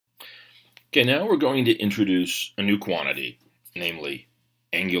Okay, now we're going to introduce a new quantity, namely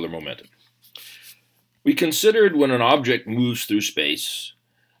angular momentum. We considered when an object moves through space,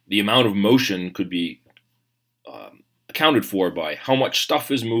 the amount of motion could be accounted for by how much stuff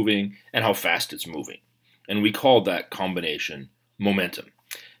is moving and how fast it's moving. And we called that combination momentum.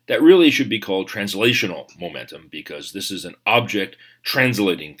 That really should be called translational momentum because this is an object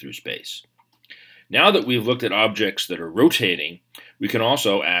translating through space. Now that we've looked at objects that are rotating, we can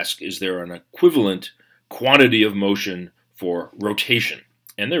also ask, is there an equivalent quantity of motion for rotation?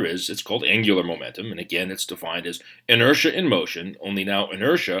 And there is. It's called angular momentum, and again, it's defined as inertia in motion, only now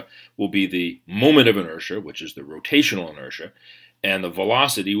inertia will be the moment of inertia, which is the rotational inertia, and the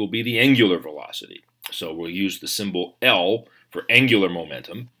velocity will be the angular velocity. So we'll use the symbol L for angular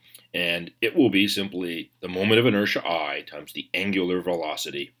momentum, and it will be simply the moment of inertia I times the angular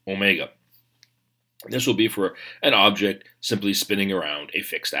velocity omega. This will be for an object simply spinning around a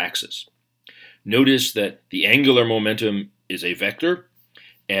fixed axis. Notice that the angular momentum is a vector,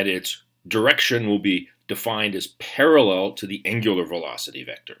 and its direction will be defined as parallel to the angular velocity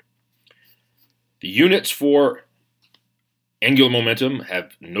vector. The units for angular momentum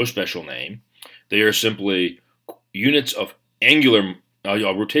have no special name. They are simply units of angular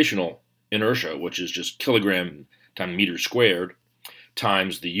rotational inertia, which is just kilogram times meter squared,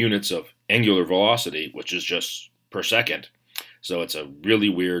 times the units of angular velocity, which is just per second. So it's a really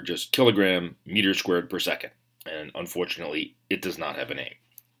weird, just kilogram meter squared per second. And unfortunately, it does not have a name.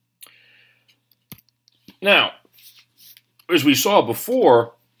 Now, as we saw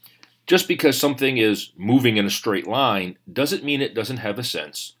before, just because something is moving in a straight line doesn't mean it doesn't have a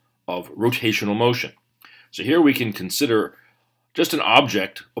sense of rotational motion. So here we can consider just an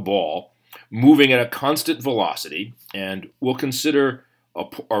object, a ball, moving at a constant velocity, and we'll consider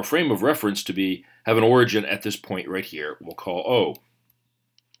our frame of reference to have an origin at this point right here, we'll call O.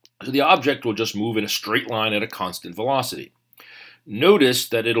 So the object will just move in a straight line at a constant velocity. Notice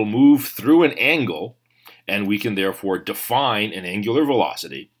that it'll move through an angle, and we can therefore define an angular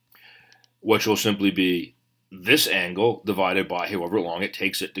velocity, which will simply be this angle divided by however long it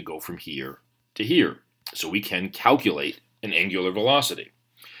takes it to go from here to here. So we can calculate an angular velocity.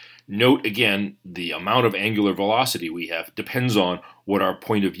 Note again, the amount of angular velocity we have depends on what our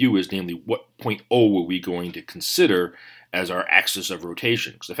point of view is, namely what point O are we going to consider as our axis of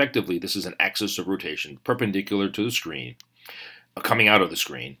rotation. Because effectively this is an axis of rotation perpendicular to the screen, coming out of the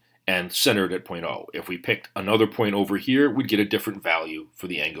screen, and centered at point O. If we picked another point over here, we'd get a different value for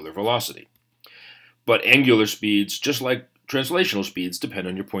the angular velocity. But angular speeds, just like translational speeds, depend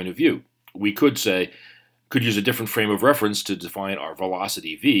on your point of view. We could use a different frame of reference to define our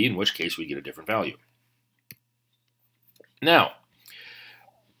velocity v, in which case we get a different value. Now,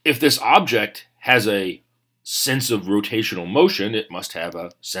 if this object has a sense of rotational motion, it must have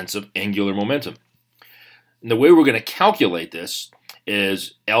a sense of angular momentum. And the way we're going to calculate this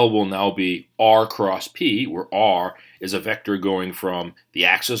is L will now be r cross p, where r is a vector going from the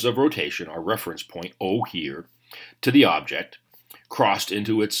axis of rotation, our reference point O here, to the object, crossed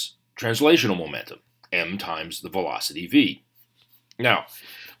into its translational momentum, m times the velocity v. Now,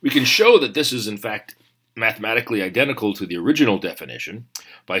 we can show that this is in fact mathematically identical to the original definition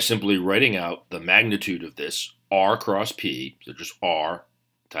by simply writing out the magnitude of this r cross p, so just r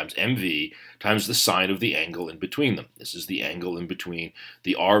times mv times the sine of the angle in between them. This is the angle in between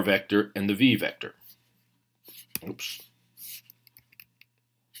the r vector and the v vector. Oops.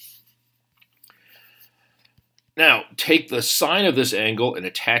 Now, take the sine of this angle and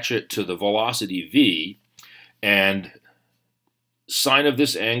attach it to the velocity v, and sine of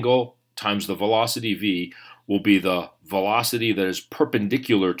this angle times the velocity v will be the velocity that is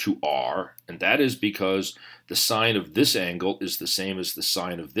perpendicular to r, and that is because the sine of this angle is the same as the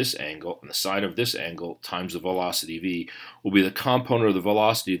sine of this angle, and the sine of this angle times the velocity v will be the component of the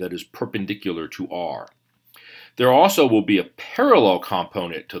velocity that is perpendicular to r. There also will be a parallel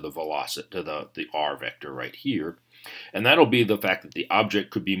component to the velocity, to the r vector right here, and that'll be the fact that the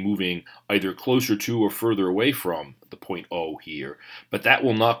object could be moving either closer to or further away from the point O here, but that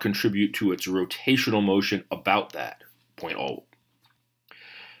will not contribute to its rotational motion about that point O.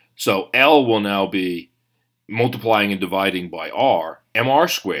 So L will now be multiplying and dividing by r, mr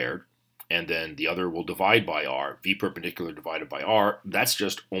squared, and then the other will divide by r, v perpendicular divided by r. That's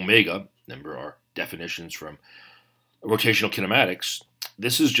just omega. Remember our definitions from rotational kinematics.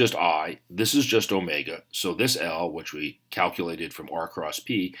 This is just I, this is just omega, so this L, which we calculated from r cross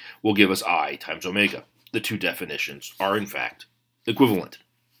p, will give us I times omega. The two definitions are in fact equivalent.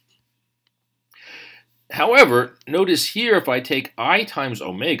 However, notice here if I take I times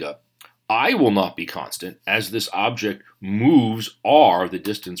omega, I will not be constant. As this object moves, r, the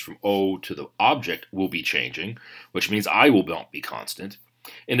distance from O to the object, will be changing, which means I will not be constant.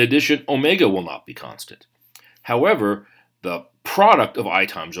 In addition, omega will not be constant. However, the product of I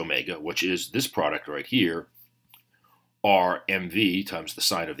times omega, which is this product right here, r mv times the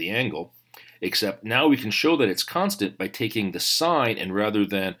sine of the angle, except now we can show that it's constant by taking the sine and rather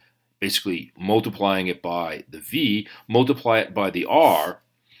than basically multiplying it by the v, multiply it by the r.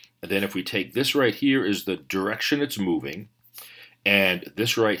 And then if we take this right here is the direction it's moving, and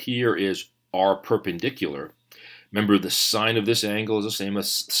this right here is r perpendicular. Remember, the sine of this angle is the same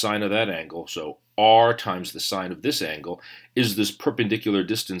as sine of that angle, so r times the sine of this angle is this perpendicular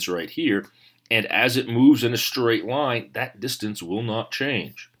distance right here, and as it moves in a straight line, that distance will not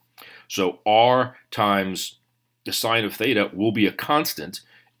change. So r times the sine of theta will be a constant.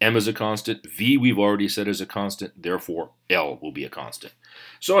 M is a constant, v we've already said is a constant, therefore L will be a constant.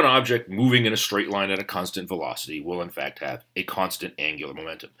 So an object moving in a straight line at a constant velocity will in fact have a constant angular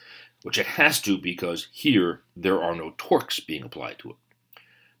momentum, which it has to because here there are no torques being applied to it.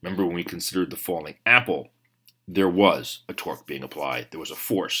 Remember when we considered the falling apple, there was a torque being applied, there was a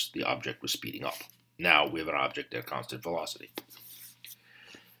force, the object was speeding up. Now we have an object at a constant velocity.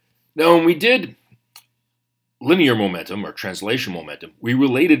 Now when we did linear momentum or translation momentum, we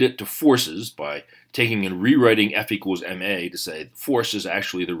related it to forces by taking and rewriting F equals ma to say force is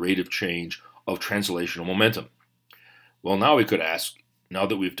actually the rate of change of translational momentum. Well, now we could ask, now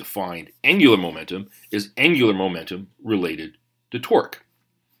that we've defined angular momentum, is angular momentum related to torque?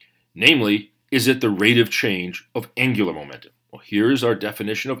 Namely, is it the rate of change of angular momentum? Well, here's our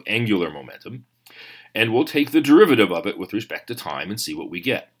definition of angular momentum, and we'll take the derivative of it with respect to time and see what we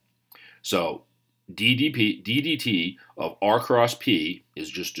get. So ddt of r cross p is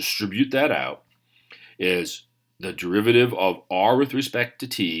just distribute that out, is the derivative of r with respect to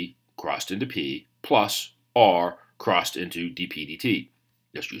t crossed into p plus r crossed into dp dt,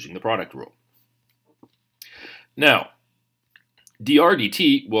 just using the product rule. Now, dr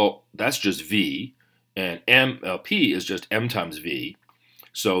dt, well, that's just v, and p is just m times v.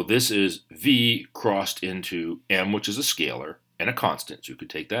 So this is v crossed into m, which is a scalar, and a constant, so you could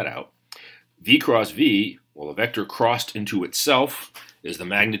take that out. V cross v, well, a vector crossed into itself is the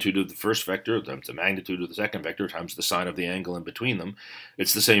magnitude of the first vector times the magnitude of the second vector times the sine of the angle in between them.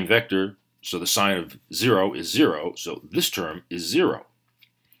 It's the same vector, so the sine of 0 is 0, so this term is 0.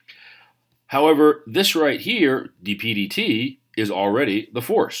 However, this right here, dp dt, is already the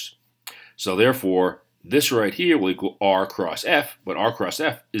force. So therefore, this right here will equal r cross f, but r cross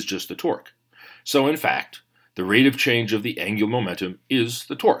f is just the torque. So in fact, the rate of change of the angular momentum is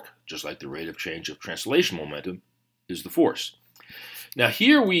the torque, just like the rate of change of translation momentum is the force. Now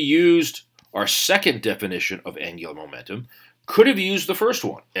here we used our second definition of angular momentum. Could have used the first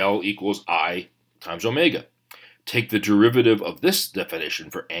one, L equals I times omega. Take the derivative of this definition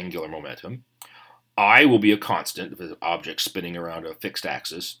for angular momentum. I will be a constant if the object spinning around a fixed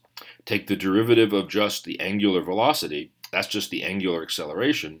axis. Take the derivative of just the angular velocity, that's just the angular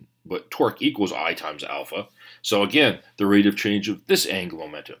acceleration, but torque equals I times alpha. So again, the rate of change of this angular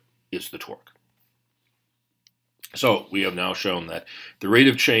momentum is the torque. So we have now shown that the rate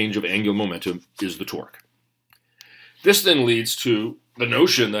of change of angular momentum is the torque. This then leads to the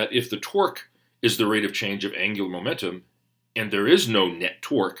notion that if the torque is the rate of change of angular momentum, and there is no net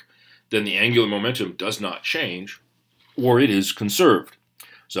torque, then the angular momentum does not change, or it is conserved.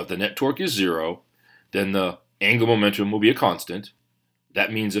 So if the net torque is 0, then the angular momentum will be a constant.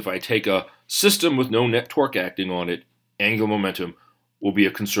 That means if I take a system with no net torque acting on it, angular momentum will be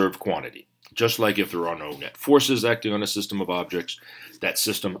a conserved quantity. Just like if there are no net forces acting on a system of objects, that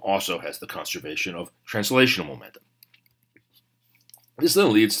system also has the conservation of translational momentum. This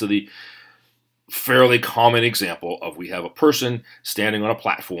then leads to the fairly common example of we have a person standing on a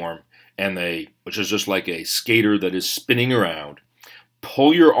platform, and which is just like a skater that is spinning around,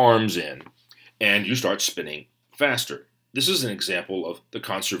 pull your arms in, and you start spinning faster. This is an example of the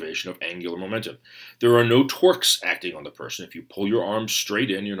conservation of angular momentum. There are no torques acting on the person. If you pull your arms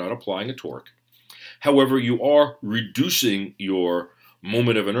straight in, you're not applying a torque. However, you are reducing your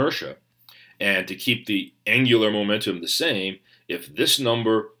moment of inertia. And to keep the angular momentum the same, if this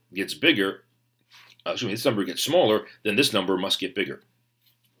number gets bigger, this number gets smaller, then this number must get bigger.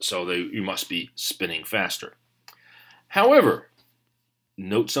 So you must be spinning faster. However,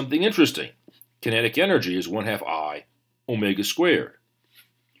 note something interesting. Kinetic energy is 1/2 I omega squared.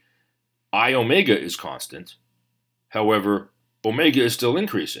 I omega is constant. However, omega is still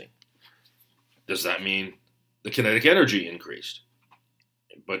increasing. Does that mean the kinetic energy increased?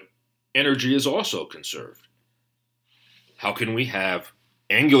 But energy is also conserved. How can we have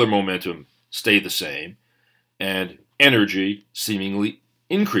angular momentum stay the same, and energy seemingly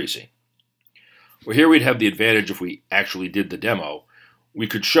increasing. Well, here we'd have the advantage if we actually did the demo. We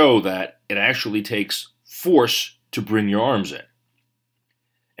could show that it actually takes force to bring your arms in.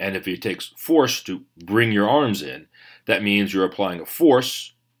 And if it takes force to bring your arms in, that means you're applying a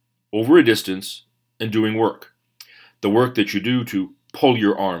force over a distance and doing work. The work that you do to pull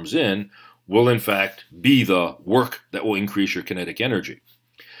your arms in will in fact be the work that will increase your kinetic energy.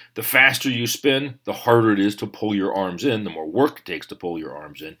 The faster you spin, the harder it is to pull your arms in, the more work it takes to pull your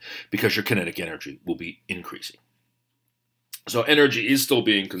arms in, because your kinetic energy will be increasing. So energy is still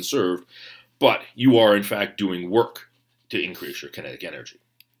being conserved, but you are in fact doing work to increase your kinetic energy.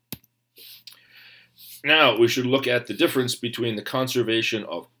 Now we should look at the difference between the conservation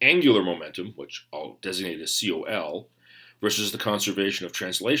of angular momentum, which I'll designate as COL, versus the conservation of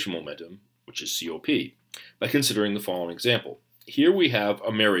translation momentum, which is COP, by considering the following example. Here we have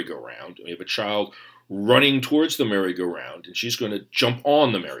a merry-go-round. We have a child running towards the merry-go-round, and she's going to jump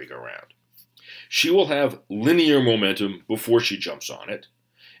on the merry-go-round. She will have linear momentum before she jumps on it,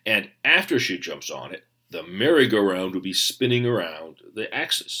 and after she jumps on it, the merry-go-round will be spinning around the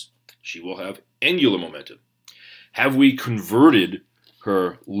axis. She will have angular momentum. Have we converted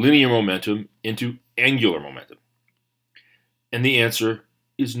her linear momentum into angular momentum? And the answer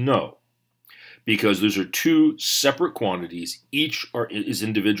is no, because those are two separate quantities. Each is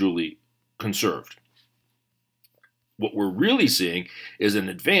individually conserved. What we're really seeing is in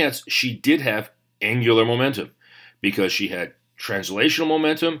advance, she did have angular momentum because she had translational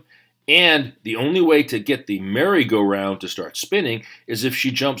momentum, and the only way to get the merry-go-round to start spinning is if she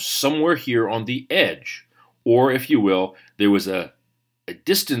jumps somewhere here on the edge, or if you will, there was a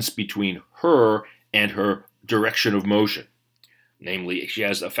distance between her and her direction of motion. Namely, she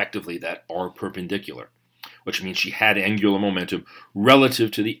has effectively that R perpendicular, which means she had angular momentum relative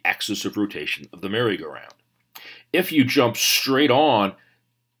to the axis of rotation of the merry-go-round. If you jump straight on,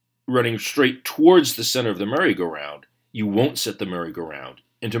 running straight towards the center of the merry-go-round, you won't set the merry-go-round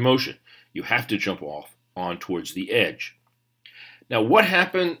into motion. You have to jump off on towards the edge. Now, what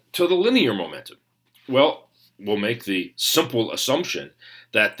happened to the linear momentum? Well, we'll make the simple assumption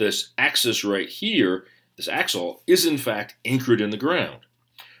that this axis right here, this axle, is in fact anchored in the ground.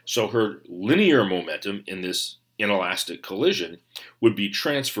 So her linear momentum in this inelastic collision would be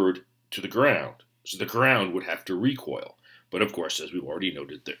transferred to the ground. So the ground would have to recoil. But of course, as we've already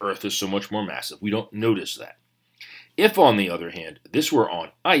noted, the Earth is so much more massive, we don't notice that. If, on the other hand, this were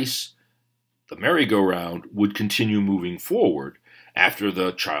on ice, the merry-go-round would continue moving forward after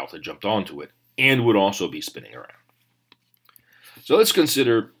the child had jumped onto it, and would also be spinning around. So let's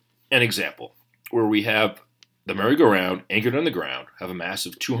consider an example where we have the merry-go-round anchored on the ground, have a mass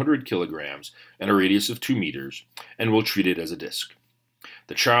of 200 kilograms and a radius of 2 meters, and we'll treat it as a disc.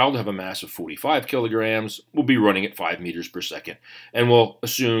 The child have a mass of 45 kilograms, will be running at 5 meters per second, and we'll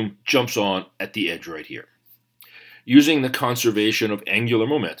assume jumps on at the edge right here. Using the conservation of angular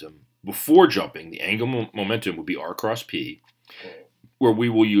momentum, before jumping, the angular momentum would be r cross p, where we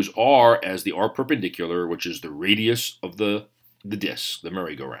will use r as the r perpendicular, which is the radius of the disc, the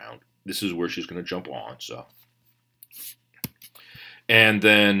merry-go-round. This is where she's going to jump on. And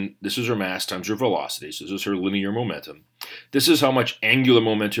then this is her mass times her velocity. So this is her linear momentum. This is how much angular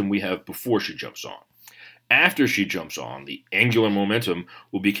momentum we have before she jumps on. After she jumps on, the angular momentum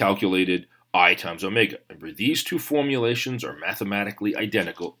will be calculated I times omega. Remember, these two formulations are mathematically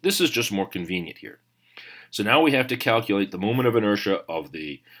identical. This is just more convenient here. So now we have to calculate the moment of inertia of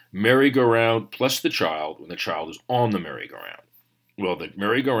the merry-go-round plus the child when the child is on the merry-go-round. Well, the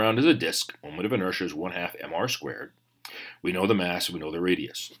merry-go-round is a disk. Moment of inertia is 1/2 mr squared. We know the mass, we know the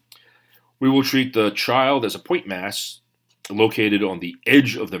radius. We will treat the child as a point mass located on the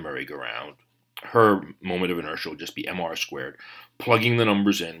edge of the merry-go-round. Her moment of inertia will just be mr squared. Plugging the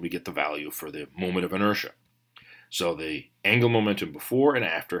numbers in, we get the value for the moment of inertia. So the angular momentum before and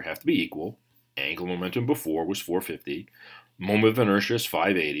after have to be equal. Angular momentum before was 450. Moment of inertia is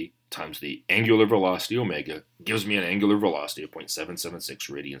 580 times the angular velocity omega gives me an angular velocity of 0.776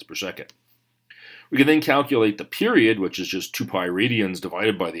 radians per second. We can then calculate the period, which is just 2 pi radians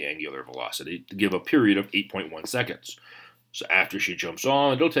divided by the angular velocity, to give a period of 8.1 seconds. So after she jumps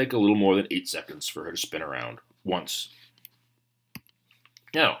on, it'll take a little more than 8 seconds for her to spin around once.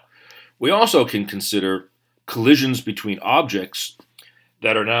 Now, we also can consider collisions between objects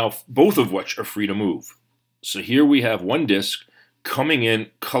that are now, both of which are free to move. So here we have one disk coming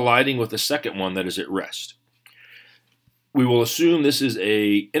in, colliding with the second one that is at rest. We will assume this is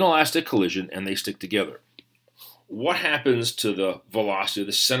an inelastic collision and they stick together. What happens to the velocity,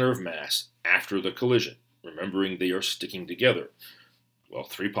 the center of mass, after the collision? Remembering they are sticking together. Well,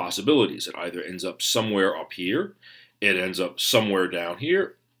 three possibilities. It either ends up somewhere up here, it ends up somewhere down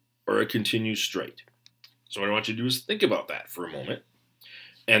here, or it continues straight. So what I want you to do is think about that for a moment,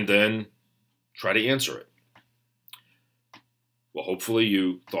 and then try to answer it. Well, hopefully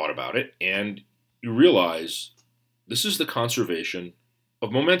you thought about it, and you realize this is the conservation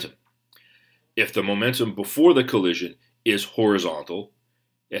of momentum. If the momentum before the collision is horizontal,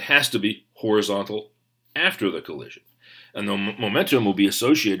 it has to be horizontal after the collision. And the momentum will be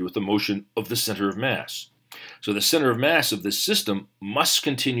associated with the motion of the center of mass. So the center of mass of this system must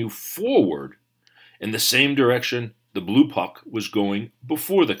continue forward in the same direction the blue puck was going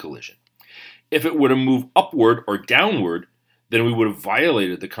before the collision. If it were to move upward or downward, then we would have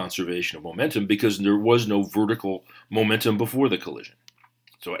violated the conservation of momentum because there was no vertical momentum before the collision.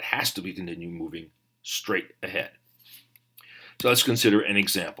 So it has to be continue moving straight ahead. So let's consider an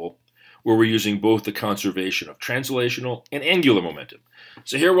example where we're using both the conservation of translational and angular momentum.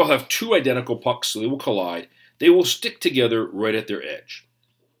 So here we'll have two identical pucks, so they will collide. They will stick together right at their edge.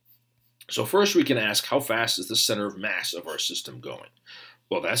 So first we can ask, how fast is the center of mass of our system going?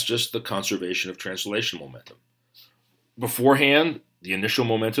 Well, that's just the conservation of translational momentum. Beforehand, the initial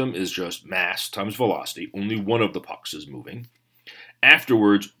momentum is just mass times velocity. Only one of the pucks is moving.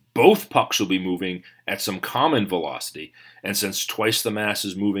 Afterwards, both pucks will be moving at some common velocity, and since twice the mass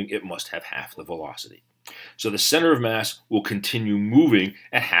is moving, it must have half the velocity. So the center of mass will continue moving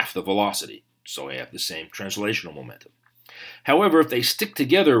at half the velocity, so I have the same translational momentum. However, if they stick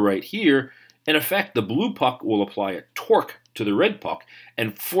together right here, in effect, the blue puck will apply a torque to the red puck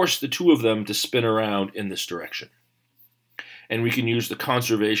and force the two of them to spin around in this direction. And we can use the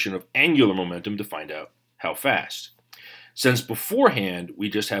conservation of angular momentum to find out how fast. Since beforehand we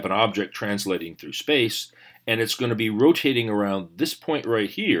just have an object translating through space, and it's going to be rotating around this point right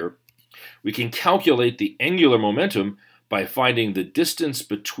here, we can calculate the angular momentum by finding the distance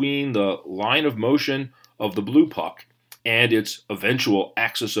between the line of motion of the blue puck and its eventual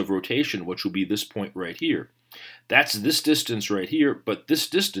axis of rotation, which will be this point right here. That's this distance right here, but this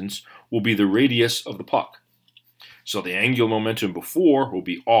distance will be the radius of the puck. So the angular momentum before will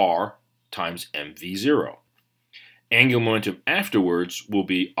be r times mv0. Angular momentum afterwards will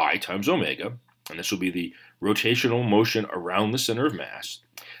be I times omega, and this will be the rotational motion around the center of mass.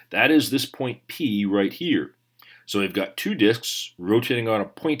 That is this point P right here. So we've got two disks rotating on a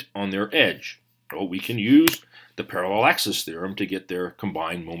point on their edge. Well, we can use the parallel axis theorem to get their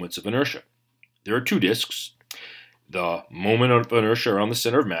combined moments of inertia. There are two disks. The moment of inertia around the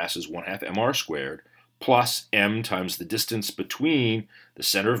center of mass is 1/2 mr squared plus m times the distance between the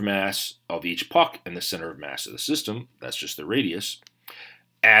center of mass of each puck and the center of mass of the system. That's just the radius.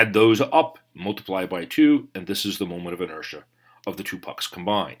 Add those up, multiply by 2, and this is the moment of inertia of the two pucks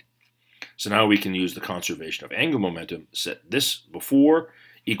combined. So now we can use the conservation of angular momentum, set this before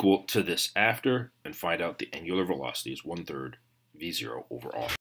equal to this after, and find out the angular velocity is 1/3 v0 over r.